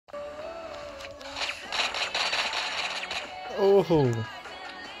Oh,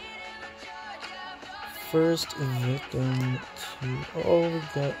 first victim to. Oh, we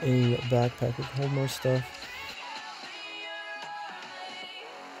got a backpack. We can hold more stuff.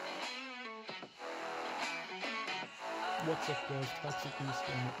 What's up, guys? Toxic Beast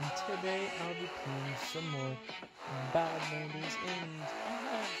Gamer, and today I'll be playing some more Badlanders, and I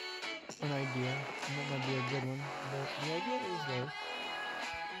have an idea, and that might be a good one, but the idea is that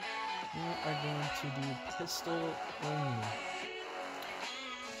we are going to do pistol only.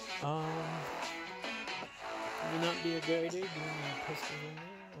 Would not be a good idea doing pistol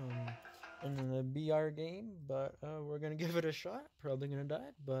only, in the BR game, but we're gonna give it a shot. Probably gonna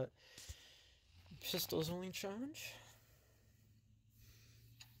die, but pistols only challenge.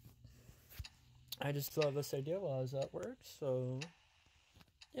 I just thought of this idea while I was at work, so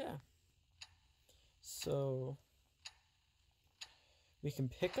yeah. So we can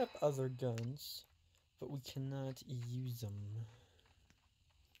pick up other guns, but we cannot use them.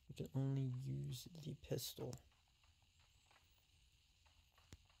 We can only use the pistol.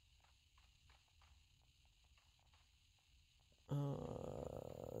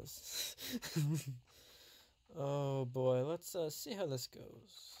 Oh boy, let's see how this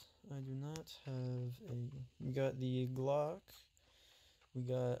goes. I do not have a. We got the Glock. We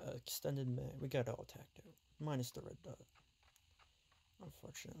got extended mag. We got all tacked out, minus the red dot.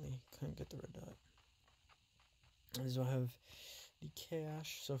 Unfortunately, couldn't get the red dot. As well have the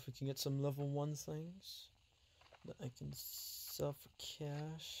cash. So if we can get some level 1 things that I can sell for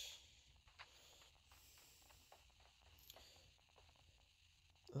cash,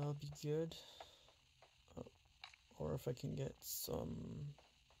 that'll be good. Or if I can get some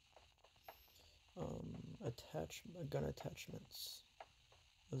gun attachments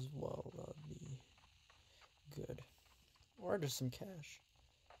as well, that'd be good. Or just some cash.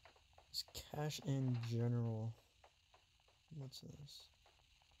 Just cash in general. What's this?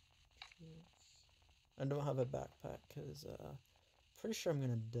 I don't have a backpack because pretty sure I'm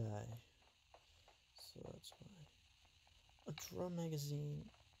gonna die. So that's why. A drum magazine.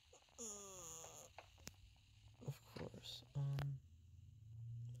 Of course.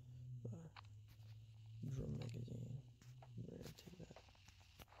 Drum magazine. We're gonna take that.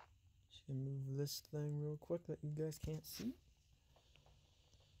 Just gonna move this thing real quick that you guys can't see.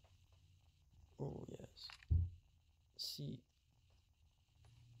 Oh yes. See,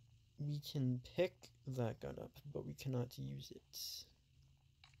 we can pick that gun up, but we cannot use it.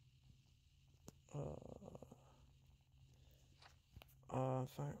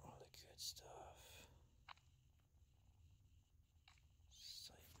 Find all the good stuff.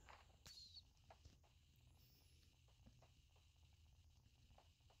 Silence.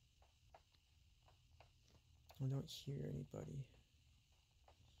 I don't hear anybody.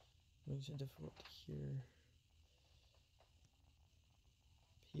 It makes it difficult to hear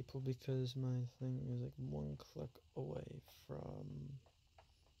people because my thing is like one click away from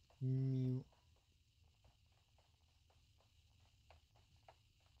mute.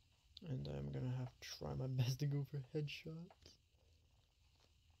 And I'm gonna have to try my best to go for headshots.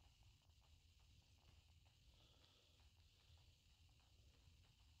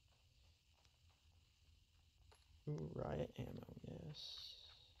 Ooh, riot ammo, yes.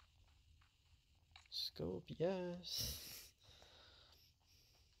 Scope, yes.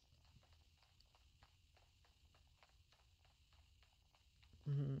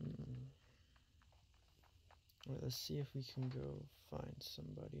 Alright, let's see if we can go find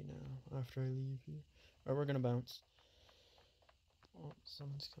somebody now after I leave here. Alright, we're gonna bounce. Oh,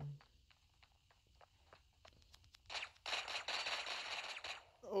 someone's coming.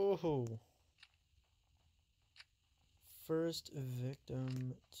 Oh! First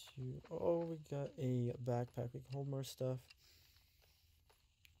victim to. Oh, we got a backpack. We can hold more stuff.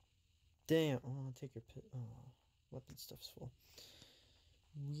 Damn! Oh, I'll take your pit. Oh, weapon stuff's full.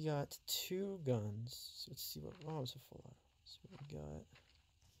 We got 2 guns. So let's see what. Oh, it's a full auto. Let's see what we got.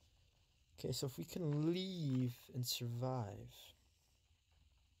 Okay, so if we can leave and survive.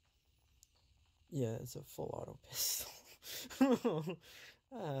 Yeah, it's a full auto pistol.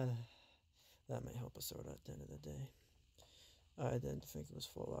 That might help us out at the end of the day. I didn't think it was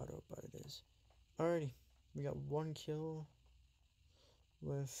full auto, but it is. Alrighty, we got 1 kill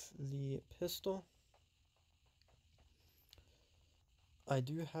with the pistol. I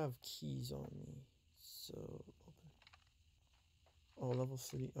do have keys on me, so open. Oh, level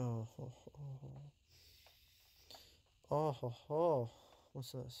 3. Oh, oh, oh. Oh, oh, oh.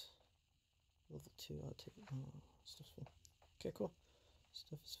 What's this? Level 2, I'll take it. Oh, stuff's full. Okay, cool.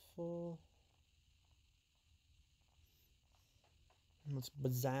 Stuff is full. Let's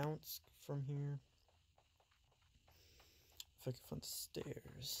bounce from here. If I can find the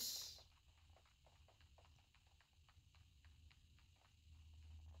stairs.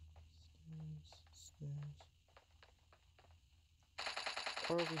 Stairs.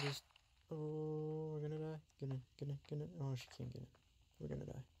 Or we just... Oh, we're gonna die. Gonna... Oh, she can't get it. We're gonna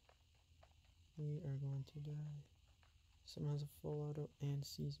die. We are going to die. Someone has a full auto and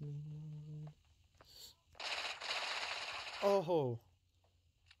sees me. Oh!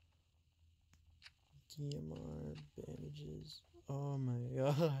 DMR bandages. Oh my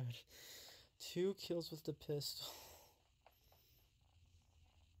god. 2 kills with the pistol.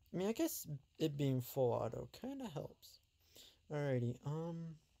 I mean, I guess it being full auto kind of helps. Alrighty,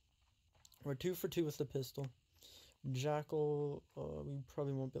 we're 2 for 2 with the pistol. Jackal, we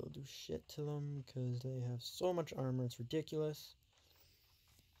probably won't be able to do shit to them because they have so much armor, it's ridiculous.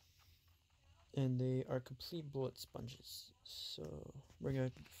 And they are complete bullet sponges. So, we're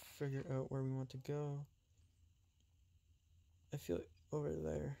gonna figure out where we want to go. I feel over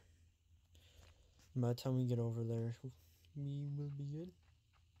there. By the time we get over there, we will be good.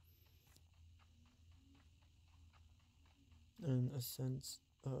 In a sense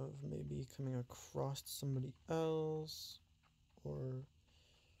of maybe coming across somebody else, or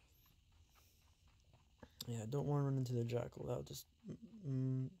yeah, don't want to run into the jackal. That'll just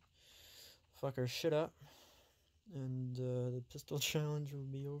fuck our shit up, and the pistol challenge will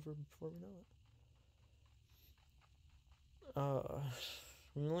be over before we know it.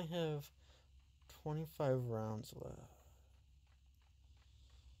 We only have 25 rounds left,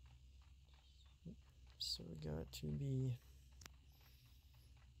 so we got to be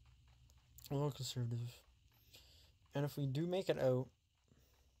a little conservative. And if we do make it out,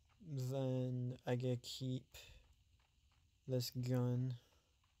 then I get to keep this gun.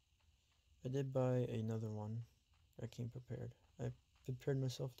 I did buy another one. I came prepared. I prepared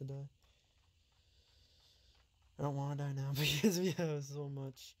myself to die. I don't want to die now because we have so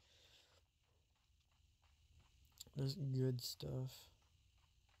much. There's good stuff.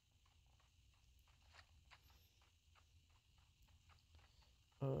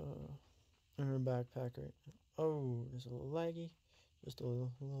 In her backpack right now. Oh, there's a little laggy. Just a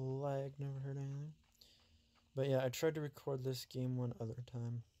little lag, never heard anything. But yeah, I tried to record this game one other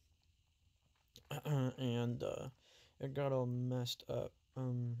time. And it got all messed up.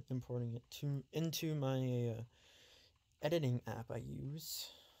 Importing it into my editing app I use.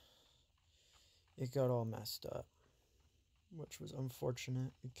 It got all messed up, which was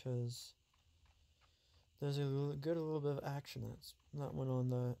unfortunate because there's a little bit of action that went on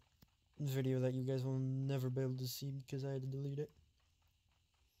the video that you guys will never be able to see because I had to delete it.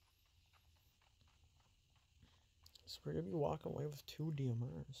 So we're gonna be walking away with 2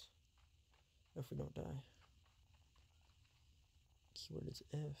 DMRs if we don't die. Keyword is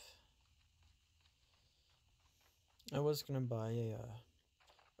if. I was gonna buy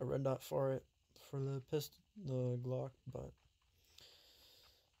a red dot for it for the Glock, but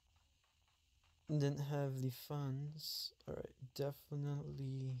didn't have the funds. Alright,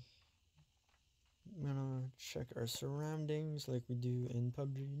 definitely I'm gonna check our surroundings like we do in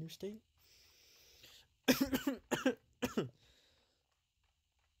PUBG New State.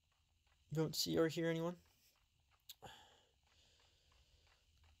 Don't see or hear anyone.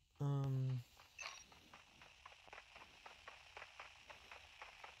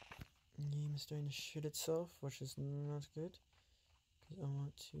 Game is starting to shit itself, which is not good. Because I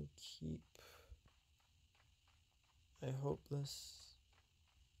want to keep... I hope this...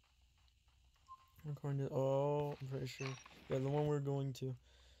 According to... Oh, I'm pretty sure. Yeah, the one we're going to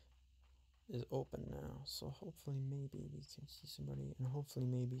is open now. So hopefully maybe we can see somebody. And hopefully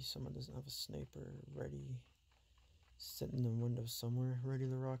maybe someone doesn't have a sniper ready. Sitting in the window somewhere. Ready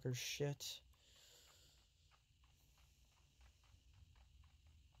to rock our shit.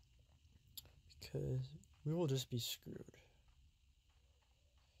 Because we will just be screwed.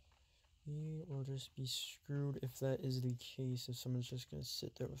 We will just be screwed if that is the case. If someone's just going to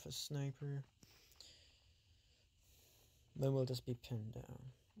sit there with a sniper. Then we'll just be pinned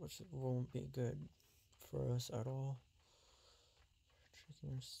down. Which won't be good for us at all.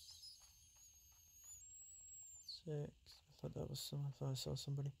 Checking our 6. I thought that was someone. I thought I saw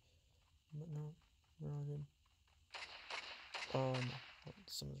somebody. But no, we're all good. Oh no. Oh,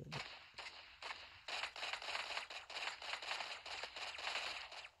 someone's right there.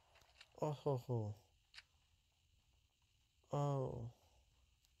 Oh ho ho. Oh.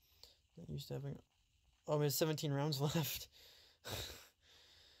 Not used to having... Oh, we have 17 rounds left.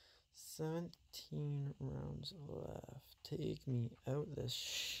 17 rounds left. Take me out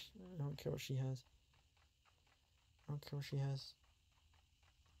this I don't care what she has. I don't care what she has.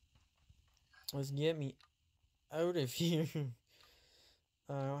 Let's get me out of here.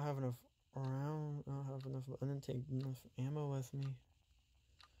 I don't have enough round. I don't have enough. I didn't take enough ammo with me.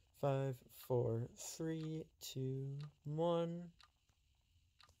 5, 4, 3, 2, 1.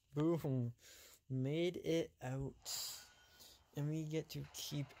 Boom. Made it out. And we get to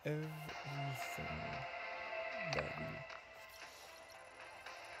keep everything that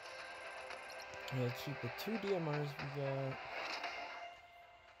we keep the 2 DMRs we got.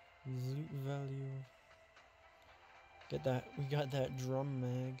 Loot value. Get that. We got that drum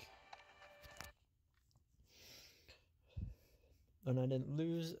mag. And I didn't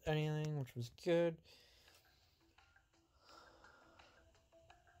lose anything, which was good.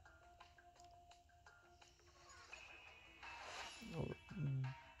 Oh,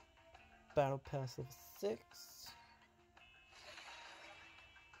 Battle Pass level 6.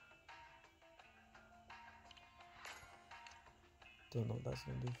 Don't know what that's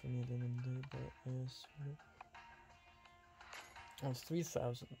gonna do for me at the end of the day, but yes. Oh, it's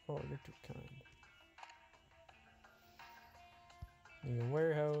 3,000. Oh, you're too kind. Need a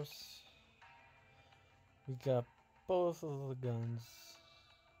warehouse. We got both of the guns.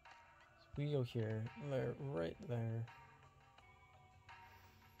 So we go here. They're right there.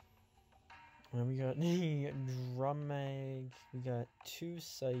 And we got the drum mag. We got 2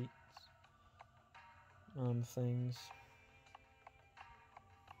 sights. Things.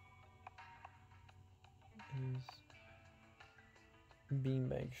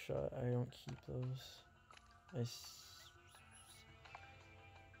 Beanbag shot. I don't keep those.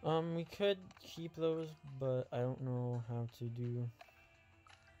 We could keep those, but I don't know how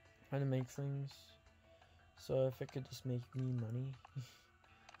to make things. So if it could just make me money,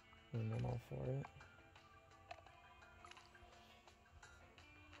 then I'm all for it.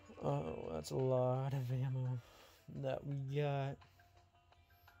 Oh, that's a lot of ammo that we got.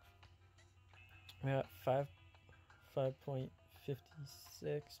 We got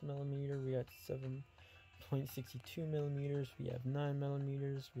 5.56 millimeter. We got 7.62 millimeters. We have 9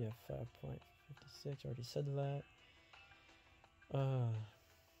 millimeters. We have 5.56. Already said that.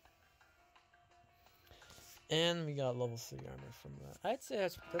 And we got level 3 armor from that. I'd say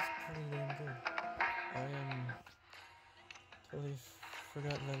that's pretty damn good. I totally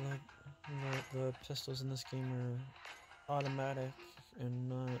forgot that like the pistols in this game are automatic and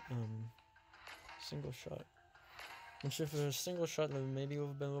not single shot. Which if it was single shot, then maybe it would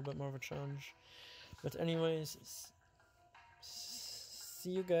have been a little bit more of a challenge. But anyways,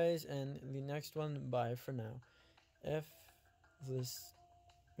 see you guys in the next one. Bye for now. If this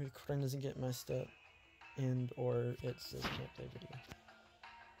recording doesn't get messed up and or it's a gameplay video.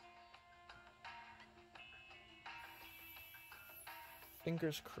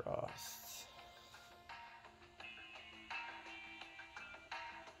 Fingers crossed.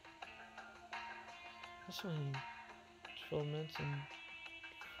 That's only 12 minutes and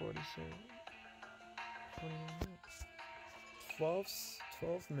 47.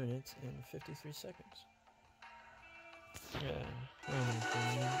 12 minutes and 53 seconds. Yeah.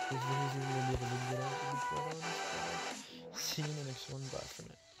 See you in the next one. Bye for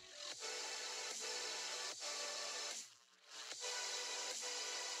now.